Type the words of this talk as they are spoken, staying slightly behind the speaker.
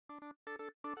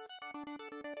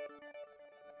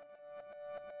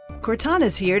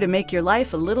Cortana's here to make your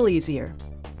life a little easier.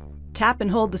 Tap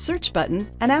and hold the search button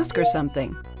and ask her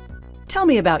something. Tell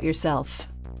me about yourself.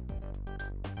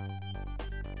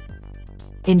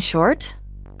 In short,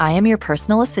 I am your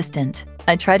personal assistant.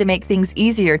 I try to make things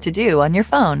easier to do on your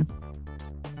phone.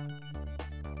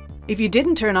 If you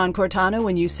didn't turn on Cortana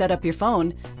when you set up your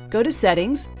phone, go to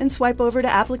Settings and swipe over to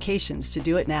Applications to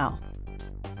do it now.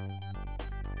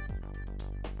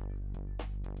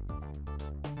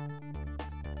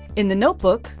 In the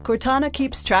notebook, Cortana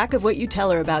keeps track of what you tell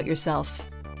her about yourself.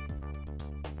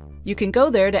 You can go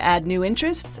there to add new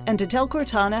interests and to tell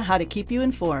Cortana how to keep you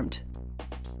informed.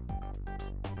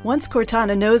 Once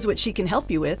Cortana knows what she can help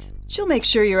you with, she'll make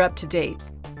sure you're up to date.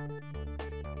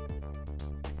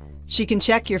 She can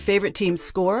check your favorite team's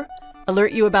score,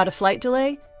 alert you about a flight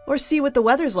delay, or see what the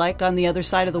weather's like on the other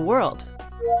side of the world.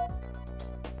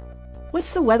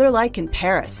 What's the weather like in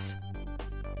Paris?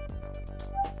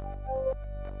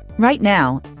 Right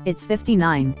now, it's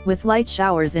 59, with light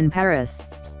showers in Paris.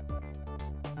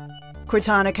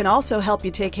 Cortana can also help you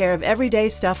take care of everyday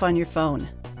stuff on your phone.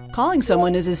 Calling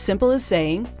someone is as simple as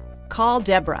saying, "Call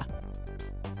Deborah."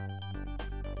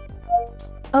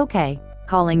 Okay,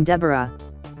 calling Deborah.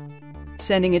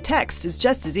 Sending a text is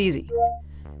just as easy.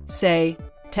 Say,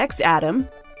 "Text Adam,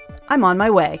 I'm on my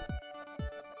way."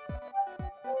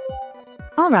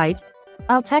 All right,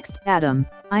 I'll text Adam,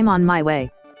 I'm on my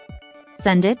way.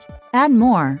 Send it, add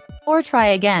more, or try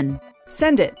again.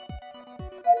 Send it.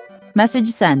 Message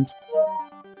sent.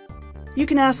 You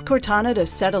can ask Cortana to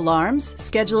set alarms,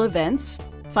 schedule events,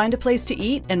 find a place to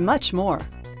eat, and much more.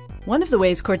 One of the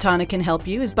ways Cortana can help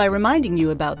you is by reminding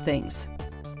you about things.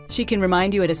 She can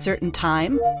remind you at a certain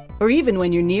time, or even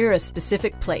when you're near a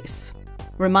specific place.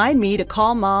 Remind me to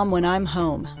call Mom when I'm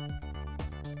home.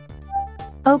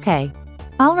 Okay,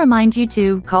 I'll remind you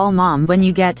to call Mom when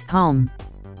you get home.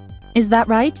 Is that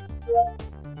right?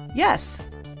 Yes.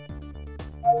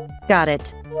 Got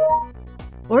it.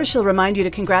 Or she'll remind you to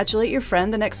congratulate your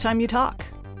friend the next time you talk.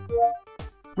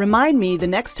 Remind me the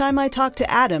next time I talk to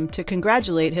Adam to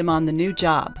congratulate him on the new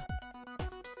job.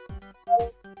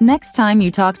 Next time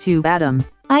you talk to Adam,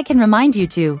 I can remind you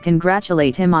to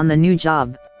congratulate him on the new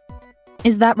job.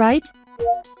 Is that right?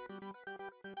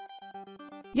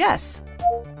 Yes.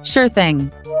 Sure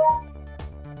thing.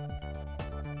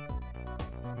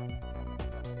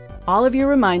 All of your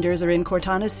reminders are in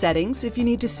Cortana's settings if you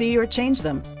need to see or change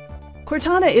them.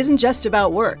 Cortana isn't just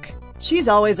about work. She's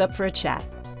always up for a chat.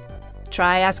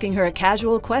 Try asking her a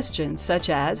casual question such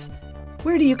as,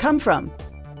 "Where do you come from?"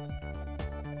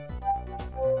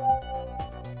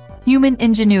 Human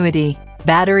ingenuity.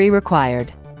 Battery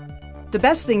required. The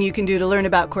best thing you can do to learn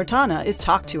about Cortana is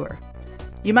talk to her.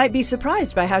 You might be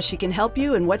surprised by how she can help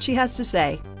you and what she has to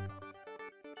say.